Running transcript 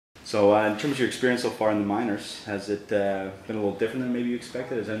So in terms of your experience so far in the minors, has it been a little different than maybe you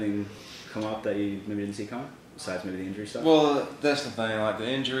expected? Has anything come up that you maybe didn't see coming, besides maybe the injury stuff? Well, that's the thing, like the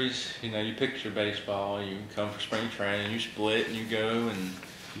injuries, you picture baseball, you come for spring training, you split and you go and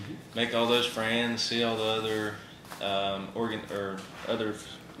make all those friends, see all the other other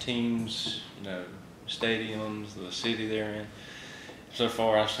teams, stadiums, the city they're in. So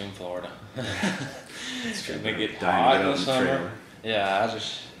far, I've seen Florida. They get hot in the summer. Yeah, I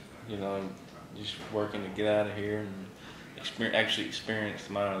just, just working to get out of here and actually experience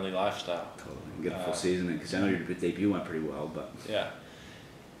the minor league lifestyle. Totally. And get a full season, because I know your debut went pretty well, but yeah,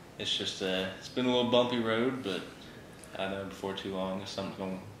 it's just it's been a little bumpy road, but I know before too long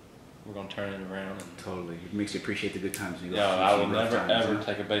we're gonna turn it around. And totally, it makes you appreciate the good times. I will never ever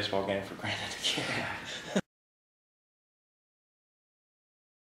take a baseball game for granted again.